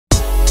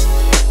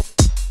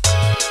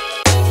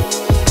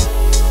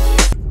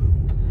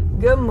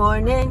Good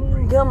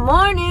morning, good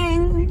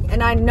morning.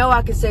 And I know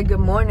I can say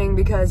good morning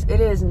because it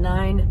is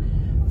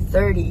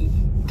 9:30.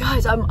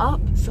 Guys, I'm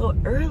up so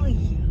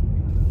early.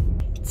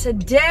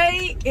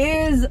 Today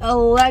is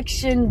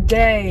election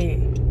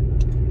day.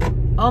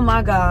 Oh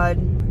my God.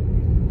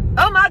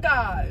 Oh my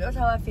God, that's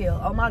how I feel.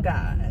 Oh my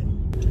God.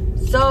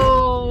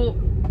 So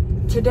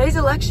today's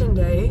election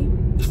day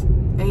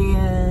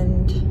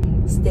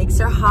and stakes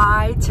are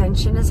high,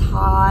 tension is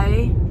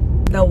high.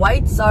 The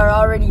whites are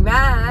already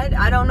mad.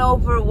 I don't know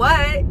for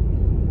what.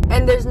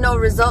 And there's no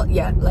result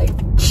yet. Like,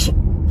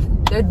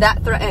 they're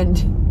that threatened.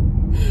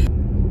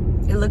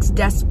 It looks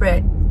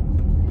desperate.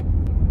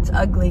 It's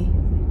ugly.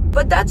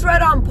 But that's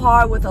right on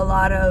par with a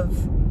lot of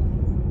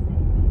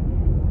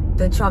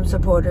the Trump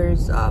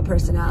supporters'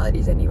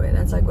 personalities anyway.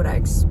 That's like what I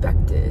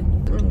expected.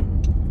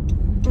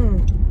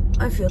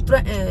 I feel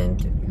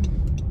threatened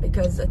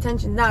because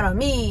attention's not on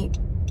me.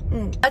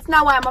 That's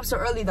not why I'm up so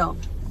early though.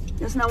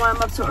 That's not why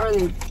I'm up so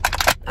early.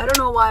 I don't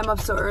know why I'm up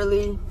so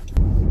early.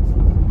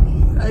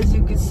 As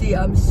you can see,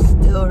 I'm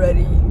still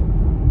ready.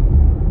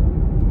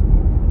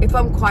 If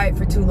I'm quiet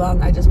for too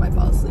long, I just might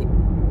fall asleep.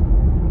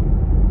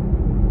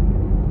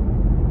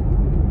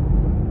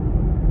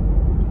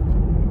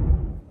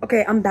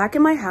 Okay, I'm back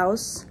in my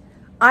house.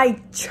 I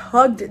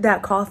chugged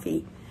that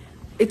coffee.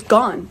 It's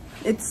gone.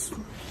 I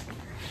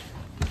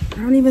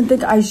don't even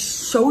think I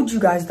showed you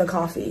guys the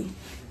coffee.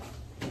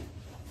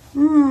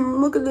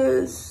 Look at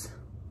this.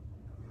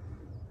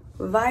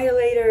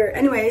 Violator.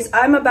 Anyways,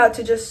 I'm about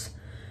to just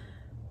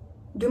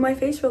do my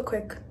face real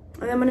quick.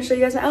 And I'm gonna show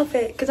you guys my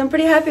outfit because I'm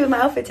pretty happy with my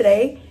outfit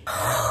today.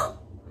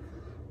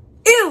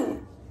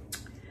 Ew!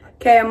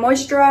 Okay, I'm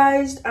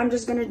moisturized. I'm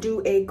just gonna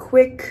do a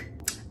quick,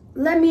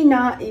 let me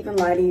not even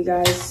lie to you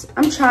guys.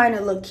 I'm trying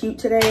to look cute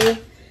today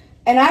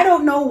and I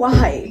don't know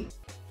why.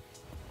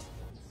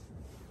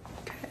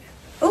 Okay.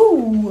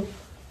 Oh!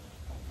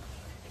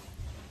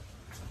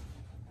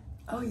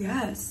 Oh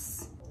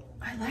yes.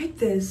 I like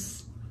this.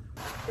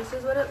 This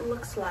is what it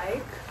looks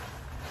like.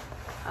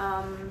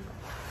 I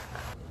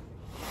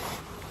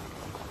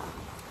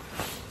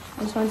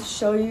just wanted to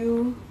show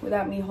you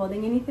without me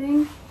holding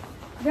anything.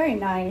 Very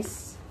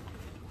nice.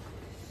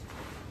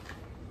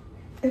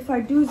 If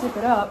I do zip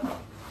it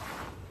up,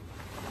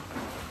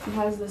 it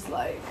has this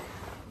like,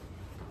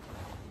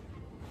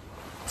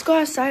 let's go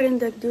outside and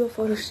do a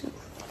photo shoot.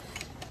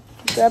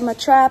 Grab my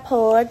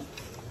tripod,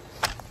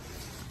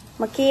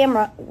 my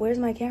camera. Where's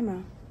my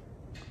camera?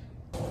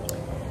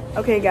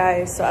 Okay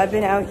guys, so I've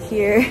been out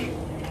here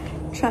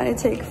trying to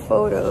take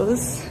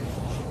photos.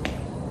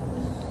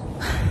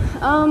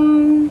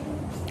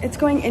 It's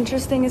going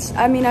interesting.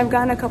 I mean, I've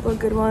gotten a couple of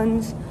good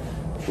ones.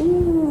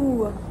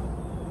 Ooh.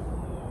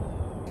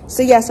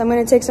 So yes, I'm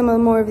gonna take some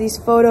more of these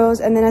photos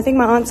and then I think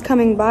my aunt's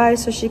coming by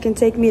so she can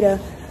take me to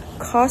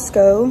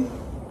Costco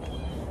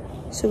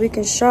so we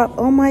can shop.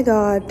 Oh my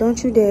God,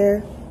 don't you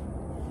dare.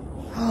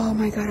 Oh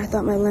my God, I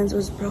thought my lens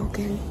was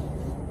broken.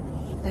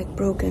 Like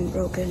broken,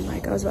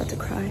 like I was about to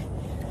cry.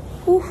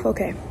 Oof,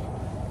 okay.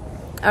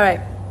 All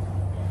right,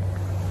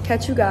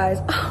 catch you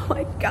guys. Oh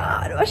my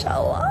God,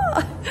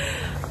 mashallah.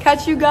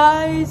 Catch you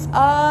guys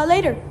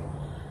later.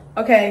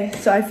 Okay,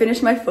 so I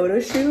finished my photo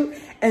shoot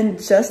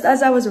and just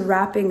as I was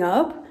wrapping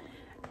up,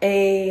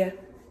 a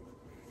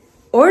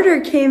order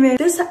came in.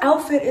 This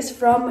outfit is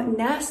from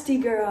Nasty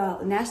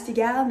Girl. Nasty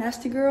Gal,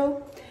 Nasty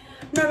Girl.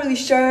 I'm not really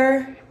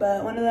sure,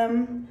 but one of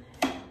them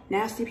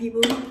nasty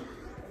people.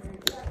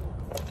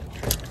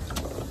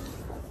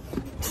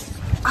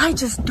 I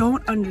just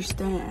don't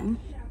understand.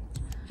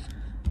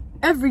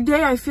 Every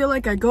day I feel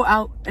like I go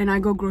out and I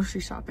go grocery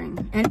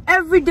shopping. And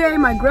every day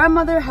my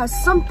grandmother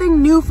has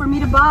something new for me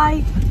to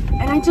buy.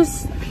 And I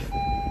just,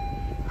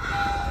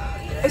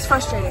 it's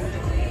frustrating.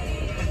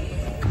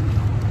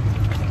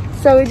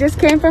 So we just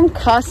came from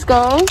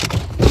Costco.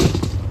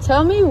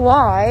 Tell me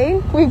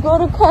why we go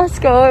to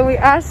Costco and we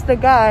ask the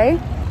guy,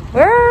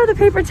 where are the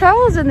paper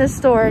towels in this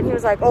store? And he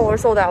was like, oh, we're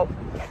sold out.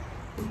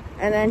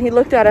 And then he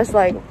looked at us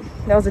like,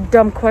 that was a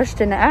dumb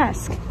question to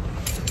ask.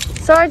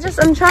 So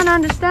I'm trying to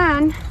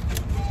understand,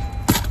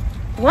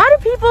 why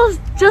do people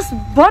just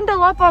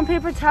bundle up on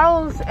paper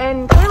towels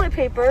and toilet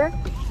paper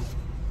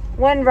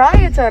when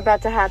riots are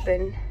about to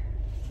happen?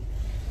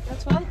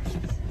 That's what?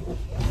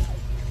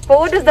 But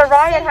what does the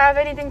riot have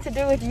anything to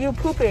do with you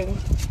pooping?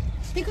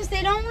 Because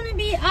they don't want to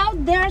be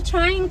out there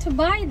trying to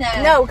buy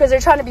that. No, because they're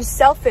trying to be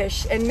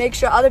selfish and make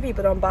sure other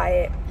people don't buy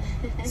it.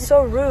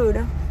 So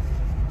rude.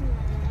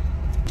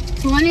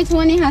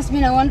 2020 has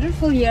been a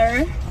wonderful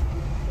year.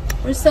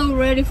 We're so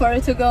ready for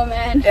it to go,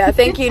 man. Yeah,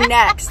 thank you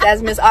next,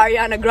 as Miss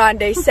Ariana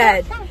Grande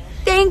said.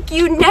 Thank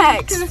you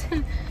next.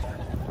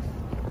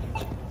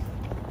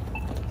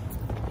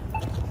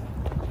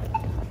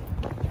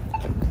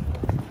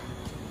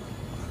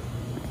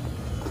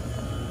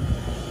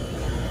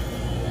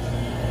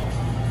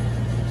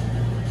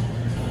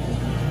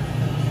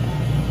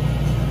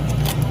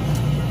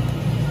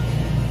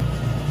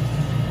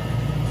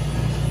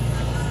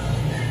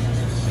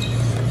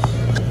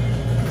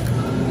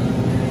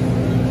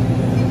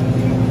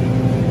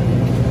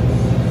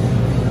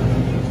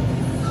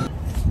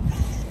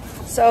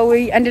 So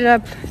we ended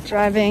up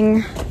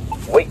driving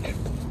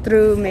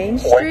through Main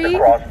Street.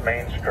 Across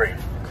Main Street.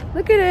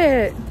 Look at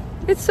it.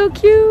 It's so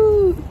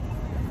cute.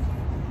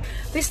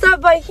 We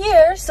stopped by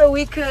here so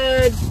we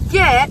could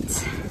get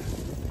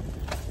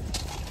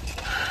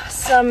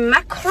some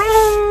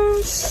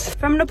macarons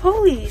from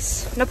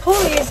Napoli's.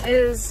 Napoli's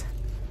is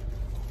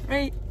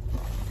right,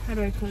 how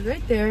do I put it?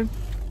 Right there.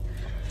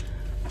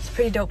 It's a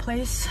pretty dope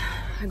place.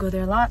 I go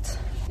there a lot.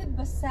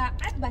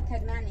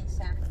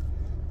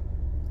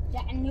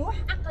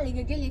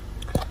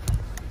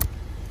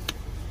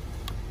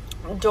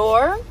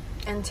 Door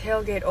and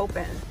tailgate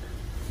open.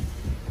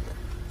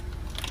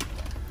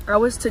 I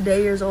was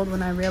today years old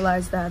when I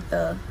realized that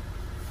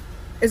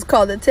it's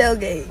called a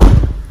tailgate.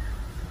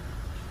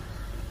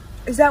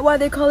 Is that why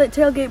they call it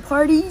tailgate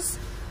parties?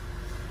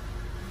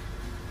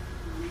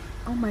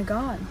 Oh my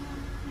god.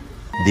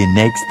 The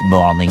next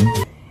morning.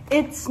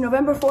 It's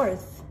November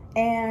 4th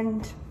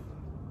and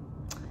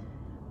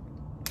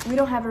we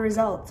don't have a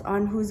result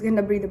on who's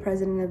gonna be the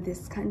president of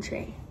this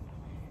country.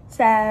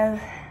 So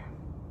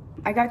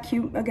I got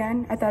cute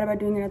again. I thought about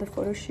doing another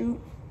photo shoot,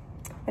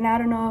 and I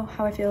don't know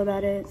how I feel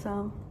about it.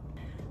 So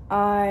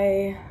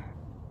I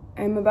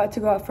am about to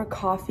go out for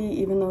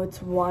coffee, even though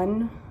it's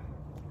 1.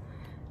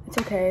 It's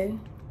okay.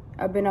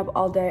 I've been up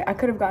all day. I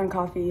could have gotten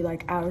coffee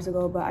like hours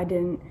ago, but I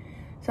didn't.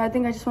 So I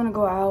think I just want to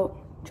go out,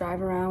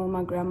 drive around with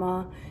my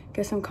grandma,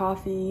 get some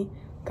coffee,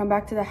 come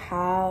back to the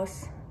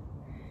house.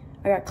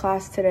 I got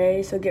class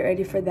today, so get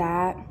ready for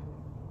that.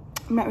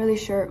 I'm not really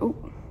sure. I'm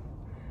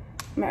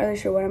not really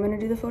sure when I'm gonna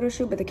do the photo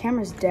shoot, but the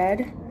camera's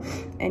dead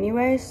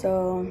anyway,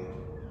 so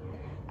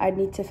I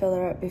need to fill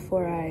her up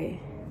before I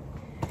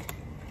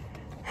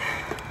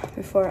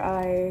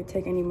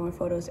take any more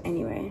photos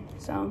anyway.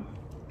 So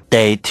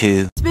Day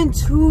 2. it's been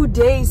 2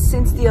 days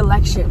since the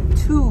election.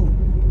 2,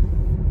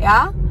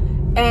 yeah,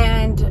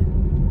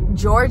 and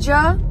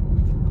Georgia,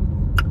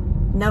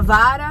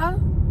 Nevada,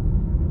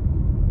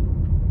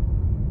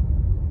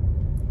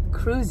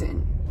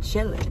 cruising,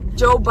 chilling.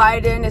 Joe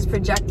Biden is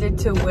projected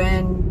to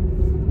win.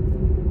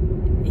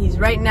 He's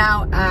right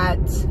now at,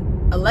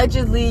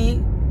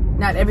 allegedly,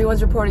 not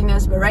everyone's reporting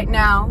this, but right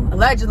now,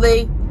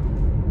 allegedly,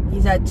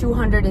 he's at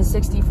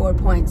 264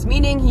 points,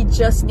 meaning he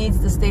just needs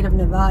the state of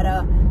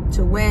Nevada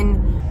to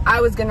win.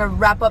 I was gonna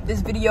wrap up this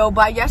video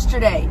by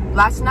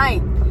last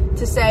night,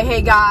 to say,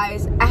 hey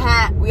guys,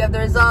 we have the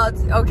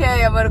results.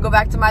 Okay, I'm gonna go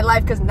back to my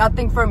life because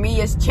nothing for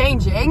me is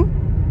changing.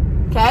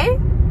 Okay?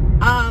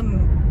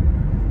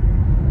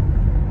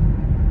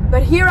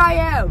 But here I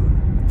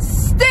am,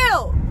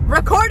 still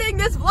recording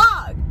this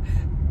vlog.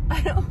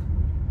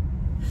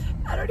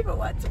 I don't even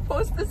want to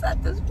post this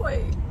at this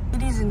point.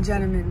 Ladies and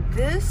gentlemen,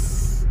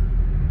 this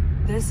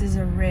is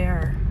a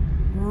rare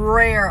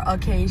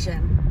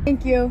occasion.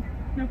 Thank you.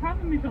 No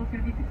problem, Michelle. It's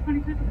gonna be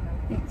 $6.25.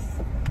 Thanks.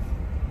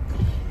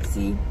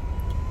 See,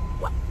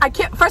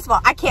 first of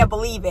all, I can't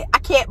believe it. I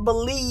can't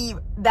believe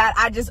that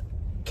I just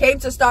came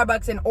to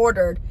Starbucks and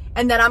ordered,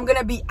 and then I'm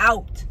gonna be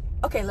out.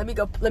 Okay, let me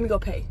go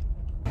pay.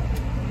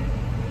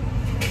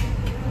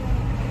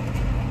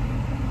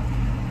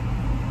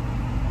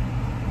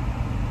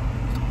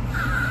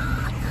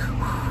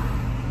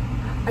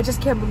 I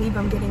just can't believe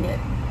I'm getting it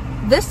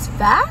this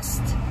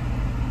fast.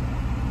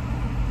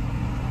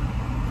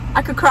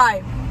 I could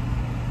cry.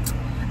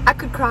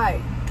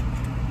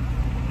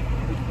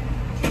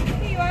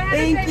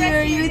 Thank you,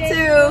 you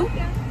too.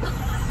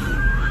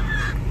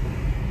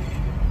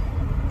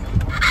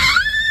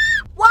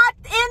 What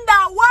in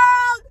the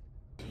world?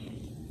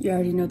 You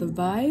already know the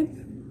vibe.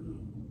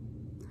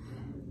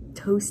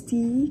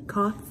 Toasty,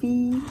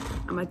 coffee.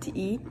 I'm about to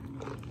eat.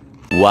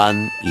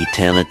 1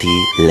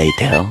 eternity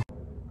later.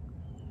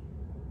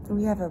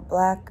 We have a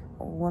black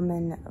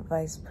woman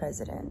vice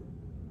president.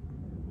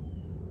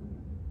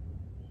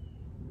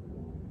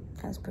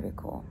 That's pretty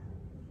cool.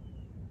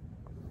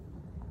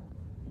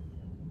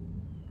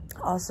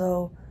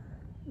 Also,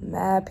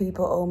 mad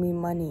people owe me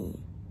money.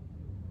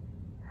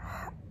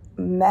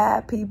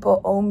 Mad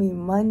people owe me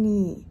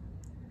money.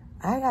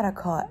 I gotta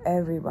call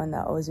everyone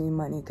that owes me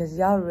money because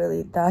y'all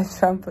really thought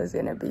Trump was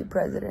gonna be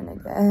president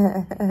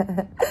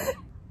again.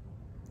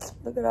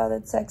 Look at all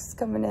the texts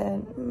coming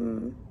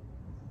in.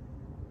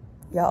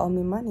 Y'all owe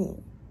me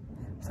money.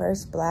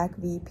 First black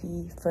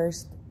VP,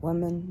 first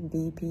woman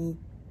VP.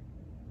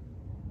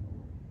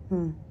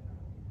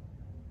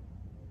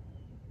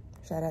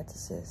 Shout out to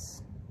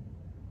sis.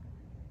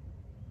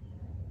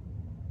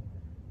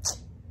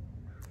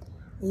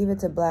 Leave it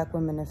to black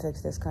women to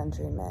fix this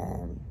country,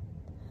 man.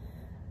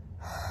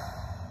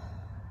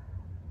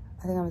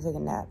 I think I'm gonna take a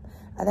nap.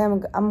 I think I'm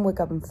gonna wake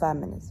up in 5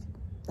 minutes.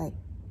 Like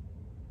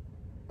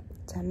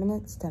 10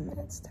 minutes. Okay.